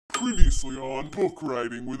Previously on Book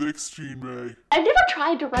Writing with Christine Riccio. I've never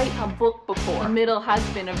tried to write a book before. The middle has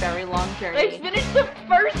been a very long journey. I finished the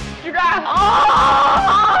first draft.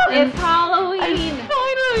 Oh! It's Halloween. I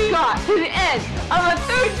finally got to the end of a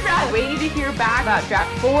third draft. Waiting to hear back about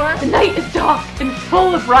draft 4. The night is dark and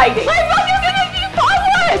full of writing. My book is gonna be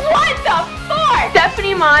published! What the fuck?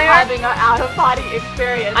 Stephanie Meyer having an out-of-body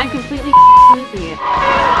experience. I'm completely losing it.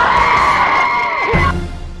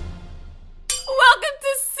 Welcome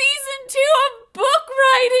to season 2 of book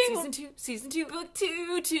writing. Season 2, book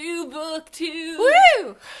 2, book 2.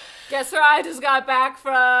 Woo! Guess where I just got back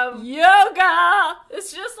from? Yoga!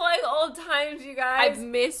 It's just like old times, you guys. I've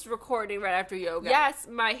missed recording right after yoga. Yes,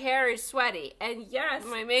 my hair is sweaty. And yes,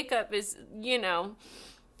 my makeup is, you know...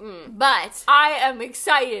 But I am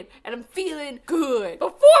excited and I'm feeling good.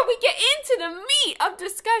 Before we get into the meat of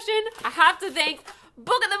discussion, I have to thank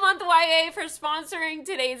Book of the Month YA for sponsoring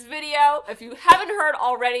today's video. If you haven't heard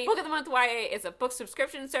already, Book of the Month YA is a book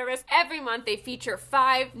subscription service. Every month they feature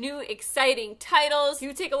 5 new exciting titles.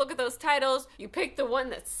 You take a look at those titles, you pick the one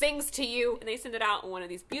that sings to you, and they send it out in one of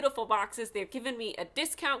these beautiful boxes. They've given me a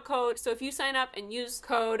discount code, so if you sign up and use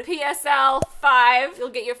code PSL5, you'll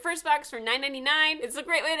get your first box for $9.99. It's a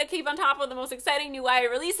great way to keep on top of the most exciting new YA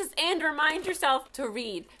releases and remind yourself to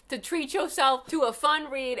read, to treat yourself to a fun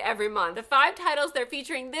read every month. The 5 titles they're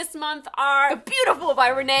featuring this month are The Beautiful by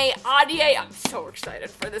Renee Audier. I'm so excited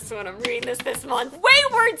for this one. I'm reading this month.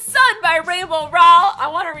 Wayward Son by Rainbow Rowell. I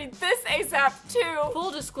want to read this ASAP too.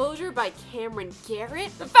 Full Disclosure by Cameron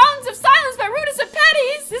Garrett. The Fountains of Silence by Rudis and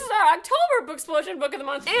Petties. This is our October BOOKSPLOSION book of the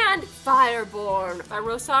month. And Fireborn by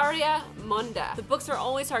Rosaria Munda. The books are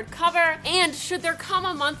always hardcover, and should there come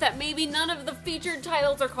a month that maybe none of the featured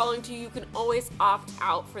titles are calling to you, you can always opt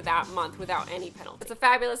out for that month without any penalty. It's a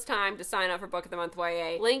fabulous time to sign up for Book of the Month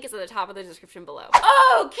YA. Link is at the top of the description below.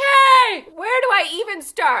 Okay! Where do I even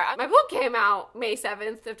start? My book came out May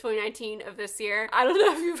 7th of 2019 of this year. I don't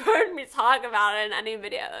know if you've heard me talk about it in any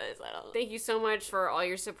videos. Thank you so much for all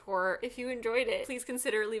your support. If you enjoyed it, please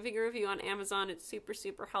consider leaving a review on Amazon. It's super,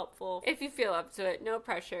 super helpful. If you feel up to it, no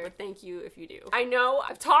pressure, but thank you if you do. I know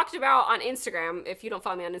I've talked about on Instagram, if you don't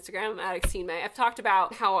follow me on Instagram, I'm at Christine May. I've talked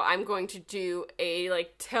about how I'm going to do a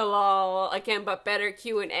tell-all, again, but better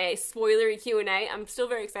Q&A, spoilery Q&A. I'm still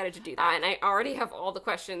very excited to do that. And I already have all the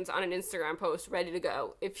questions on an Instagram post ready to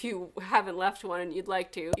go. If you haven't left one and you'd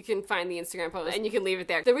like to, you can find the Instagram post and you can leave it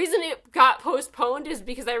there. The reason it got postponed is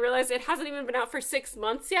because I realized it hasn't even been out for 6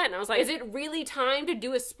 months yet. And I was like, is it really time to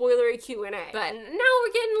do a spoilery Q&A? But now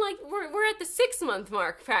we're getting we're at the 6-month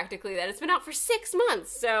mark practically, that it's been out for 6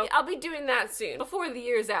 months. So I'll be doing that soon. Before the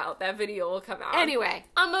year's out, that video will come out. Anyway,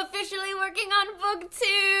 I'm officially working on book 2.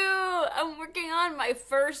 I'm working on my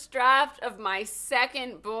first draft of my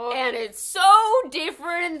second book, and it's so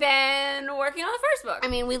different than working on the first book. I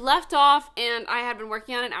mean, we left off and I had been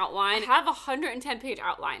working on an outline. I have a 110-page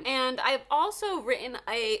outline, and I've also written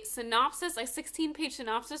a synopsis, a 16-page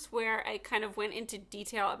synopsis where I kind of went into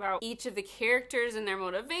detail about each of the characters and their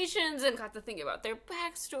motivations and got to think about their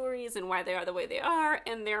backstories and why they are the way they are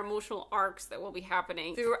and their emotional arcs that will be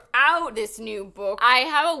happening throughout this new book. I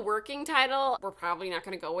have a working title. We're probably not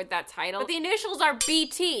going to go with that title, but the initials are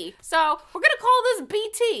BT. So we're going to call this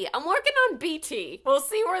BT. I'm working on BT. We'll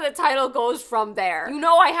see where the title goes from there. You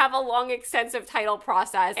know I have a long, extensive title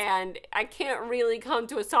process, and I can't really come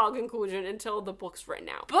to a solid conclusion until the book's written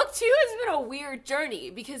out. Book 2 has been a weird journey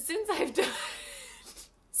because since I've done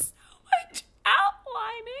so much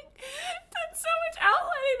outlining,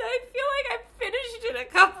 that I feel like I've finished it a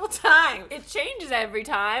couple times. It changes every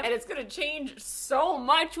time, and it's gonna change so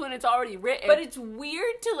much when it's already written. But it's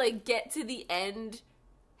weird to get to the end.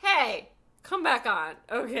 Hey, come back on.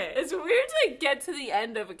 Okay. It's weird to get to the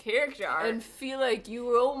end of a character arc and feel like you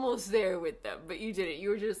were almost there with them, but you didn't. You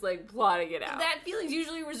were just plotting it out. That feeling's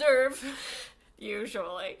usually reserved.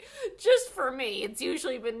 Usually. Just for me. It's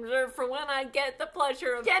usually been reserved for when I get the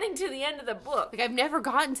pleasure of getting to the end of the book. I've never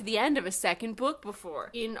gotten to the end of a second book before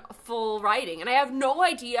in full writing, and I have no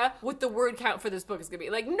idea what the word count for this book is gonna be.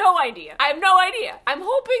 No idea. I have no idea. I'm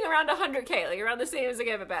hoping around 100K, around the same as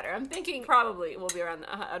Again But Better. I'm thinking probably it will be around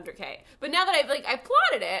 100K. But now that I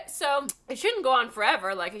plotted it, so it shouldn't go on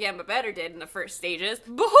forever like Again But Better did in the first stages.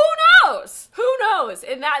 But who knows? Who knows?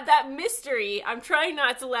 And that mystery, I'm trying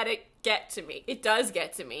not to let it get to me. It does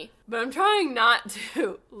get to me, but I'm trying not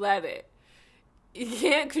to let it You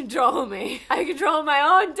can't control me. I control my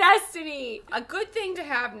own destiny. A good thing to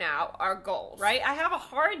have now are goals, right? I have a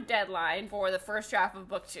hard deadline for the first draft of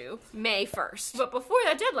book 2, May 1st. But before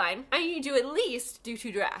that deadline, I need to at least do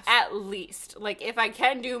 2 drafts. At least. Like, if I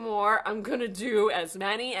can do more, I'm gonna do as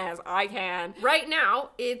many as I can. Right now,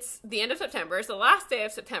 it's the end of September. It's the last day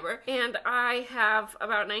of September, and I have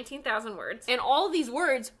about 19,000 words. And all of these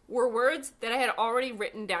words were words that I had already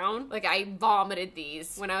written down. Like, I vomited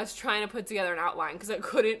these when I was trying to put together an outline, because I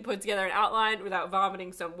couldn't put together an outline without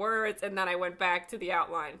vomiting some words, and then I went back to the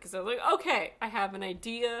outline because I was like, okay, I have an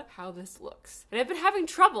idea how this looks. And I've been having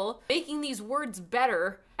trouble making these words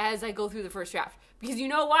better as I go through the first draft. Because you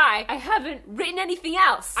know why? I haven't written anything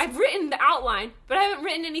else. I've written the outline, but I haven't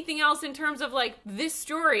written anything else in terms of like this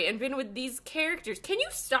story and been with these characters. Can you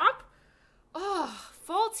stop? Oh,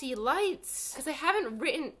 faulty lights. Because I haven't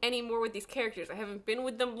written any more with these characters. I haven't been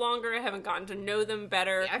with them longer. I haven't gotten to know them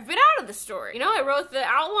better. I've been out of the story. You know, I wrote the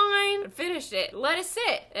outline, finished it, let it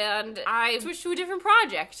sit, and I switched to a different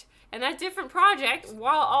project. And that different project,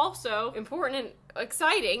 while also important and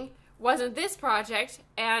exciting, wasn't this project,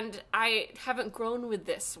 and I haven't grown with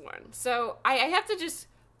this one. So I have to just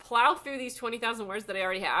plow through these 20,000 words that I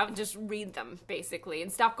already have and just read them, basically,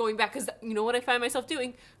 and stop going back, because you know what I find myself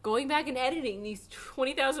doing? Going back and editing these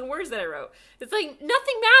 20,000 words that I wrote. It's like,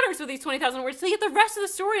 nothing matters with these 20,000 words until you get the rest of the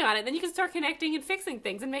story on it, then you can start connecting and fixing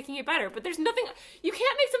things and making it better. But there's nothing, you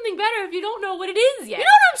can't make something better if you don't know what it is yet. You know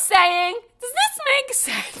what I'm saying? Does this make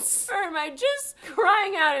sense? Or am I just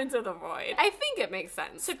crying out into the void? I think it makes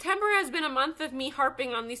sense. September has been a month of me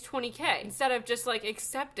harping on these 20K, instead of just like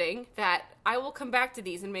accepting that I will come back to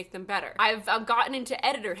these and make them better. I've gotten into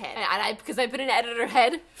editor head, and because I've been in editor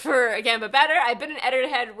head for Again But Better. I've been in editor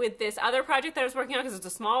head with this other project that I was working on because it's a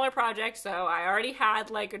smaller project, so I already had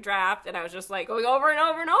like a draft, and I was just like going over and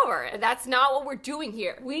over and over, and that's not what we're doing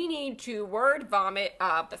here. We need to word vomit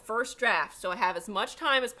the first draft, so I have as much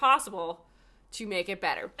time as possible to make it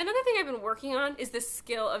better. Another thing I've been working on is the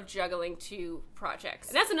skill of juggling 2 projects.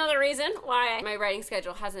 And that's another reason why my writing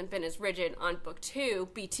schedule hasn't been as rigid on book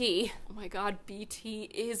 2, BT. Oh my god, BT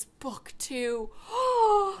is book 2.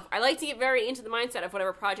 I like to get very into the mindset of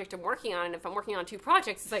whatever project I'm working on, and if I'm working on 2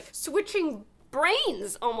 projects, it's like switching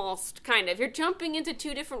brains, almost, kind of. You're jumping into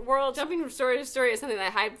 2 different worlds. Jumping from story to story is something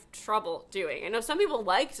that I have trouble doing. I know some people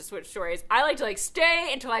like to switch stories. I like to like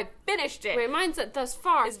stay until I finished it. My mindset thus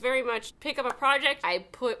far is very much pick up a project, I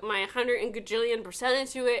put my 100 and gajillion%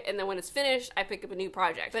 into it, and then when it's finished, I pick up a new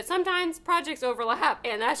project. But sometimes projects overlap,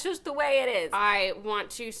 and that's just the way it is. I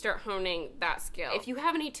want to start honing that skill. If you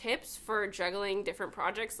have any tips for juggling different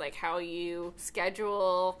projects, like how you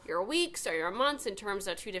schedule your weeks or your months in terms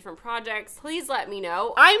of 2 different projects, please let me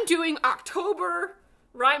know. I'm doing October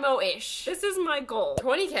Rimo-ish. This is my goal.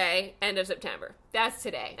 20K, end of September. That's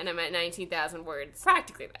today. And I'm at 19,000 words.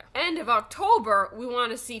 Practically there. End of October, we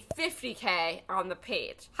want to see 50K on the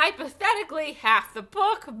page. Hypothetically, half the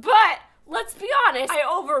book, but let's be honest, I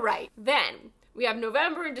overwrite. Then we have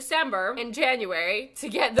November and December and January to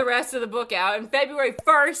get the rest of the book out, and February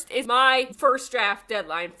 1st is my first draft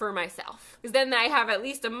deadline for myself. Because then I have at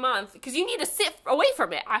least a month, because you need to sit away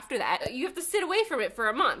from it after that. You have to sit away from it for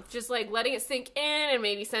a month, just like letting it sink in, and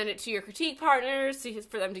maybe send it to your critique partners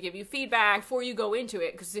for them to give you feedback before you go into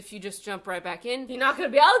it, because if you just jump right back in, you're not going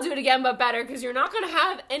to be able to do it again but better, because you're not going to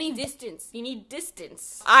have any distance. You need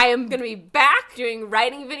distance. I am going to be back doing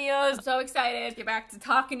writing videos. I'm so excited to get back to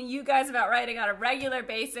talking to you guys about writing on a regular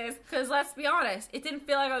basis, because let's be honest, it didn't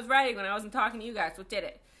feel like I was writing when I wasn't talking to you guys. What did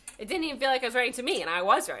it? It didn't even feel like I was writing to me, and I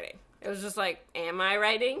was writing. It was just like, am I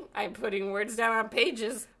writing? I'm putting words down on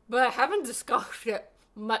pages, but I haven't discussed it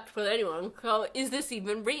much with anyone, so is this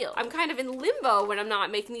even real? I'm kind of in limbo when I'm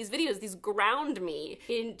not making these videos. These ground me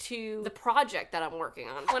into the project that I'm working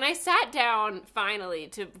on. When I sat down finally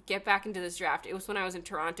to get back into this draft, it was when I was in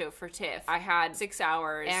Toronto for TIFF. I had 6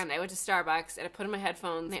 hours, and I went to Starbucks, and I put in my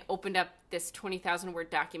headphones, and I opened up this 20,000 word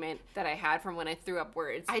document that I had from when I threw up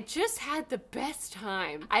words. I just had the best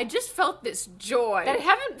time. I just felt this joy that I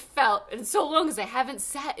haven't felt in so long, as I haven't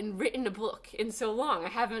sat and written a book in so long. I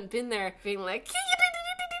haven't been there being like,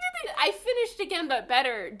 I finished Again But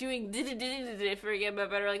Better doing for Again But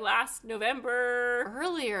Better like last November,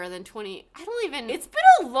 earlier than it's been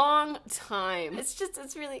a long time.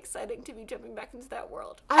 It's really exciting to be jumping back into that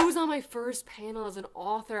world. I was on my first panel as an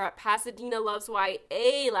author at Pasadena Loves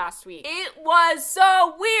YA last week. It was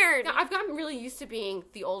so weird. Now, I've gotten really used to being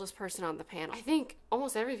the oldest person on the panel. I think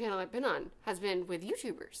almost every panel I've been on has been with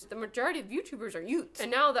YouTubers. The majority of YouTubers are youths.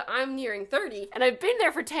 And now that I'm nearing 30, and I've been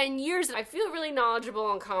there for 10 years, I feel really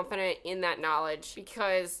knowledgeable and confident in that knowledge,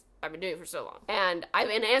 because I've been doing it for so long. And I've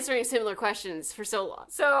been answering similar questions for so long.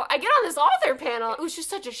 So I get on this author panel. It was just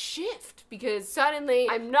such a shift because suddenly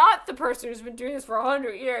I'm not the person who's been doing this for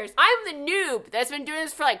 100 years. I'm the noob that's been doing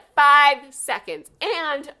this for like 5 seconds.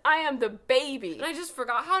 And I am the baby. And I just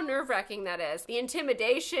forgot how nerve-wracking that is. The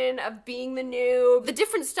intimidation of being the noob, the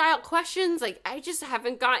different style questions. Like, I just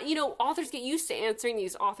haven't got, you know, authors get used to answering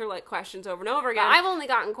these author-like questions over and over again. I've only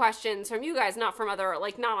gotten questions from you guys, not from other,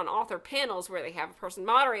 like, not on author panels where they have a person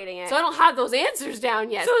moderating it. So I don't have those answers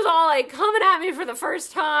down yet. So it was all like coming at me for the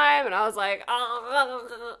first time, and I was like,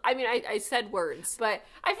 I mean, I said words, but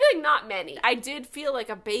I feel like not many. I did feel like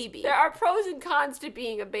a baby. There are pros and cons to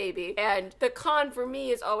being a baby, and the con for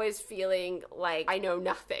me is always feeling like I know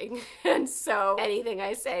nothing, and so anything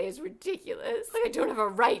I say is ridiculous. Like, I don't have a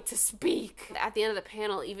right to speak. At the end of the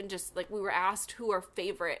panel, even just like we were asked who our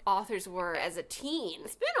favorite authors were as a teen.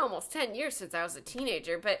 It's been almost 10 years since I was a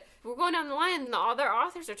teenager, but we're going down the line and the other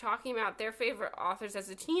authors are talking about their favorite authors as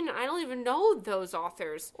a teen, and I don't even know those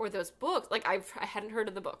authors or those books. Like, I hadn't heard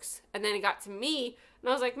of the books. And then it got to me, and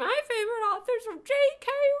I was like, my favorite authors were J.K.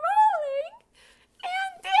 Rowling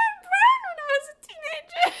and Dan Brown when I was a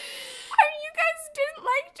teenager. You guys didn't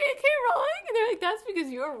like J.K. Rowling? And they're like, that's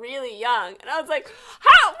because you were really young. And I was like,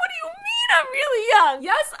 how? What do you mean I'm really young?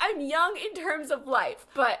 Yes, I'm young in terms of life,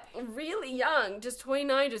 but really young, just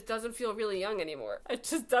 29 just doesn't feel really young anymore. It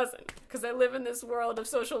just doesn't. Because I live in this world of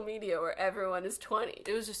social media where everyone is 20.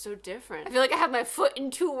 It was just so different. I feel like I have my foot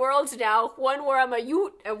in 2 worlds now. One where I'm a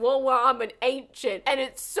youth and one where I'm an ancient. And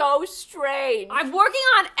it's so strange. I'm working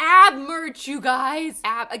on ab merch, you guys.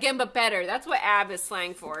 Ab, again, but better. That's what ab is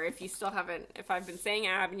slang for. If you still haven't, if I've been saying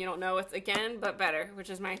ab and you don't know, it's again, but better, which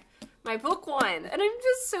is my book one. And I'm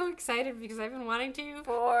just so excited because I've been wanting to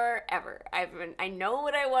forever. I know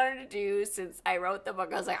what I wanted to do since I wrote the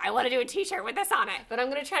book. I was like, I want to do a t-shirt with this on it. But I'm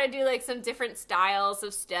going to try to do like some different styles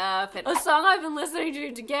of stuff. And a song I've been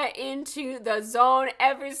listening to get into the zone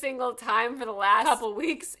every single time for the last couple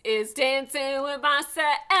weeks is Dancing With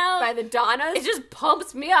Myself by the Donnas. It just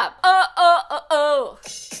pumps me up.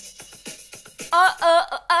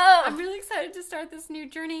 I'm really excited to start this new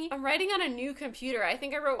journey. I'm writing on a new computer. I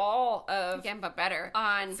think I wrote all of Again But Better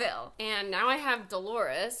on Phil. And now I have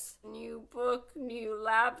Dolores. New book, new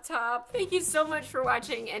laptop. Thank you so much for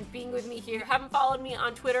watching and being with me here. If you haven't followed me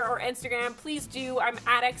on Twitter or Instagram, please do. I'm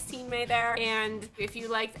at XTeenMay there. And if you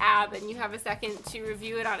liked Ab and you have a second to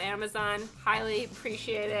review it on Amazon, highly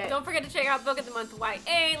appreciate it. Don't forget to check out Book of the Month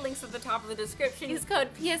YA. Links at the top of the description. Use code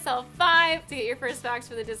PSL5 to get your first box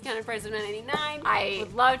for the discounted price of $9.99. I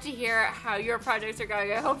would love to hear how your projects are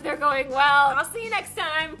going. I hope they're going well. I'll see you next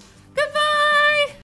time.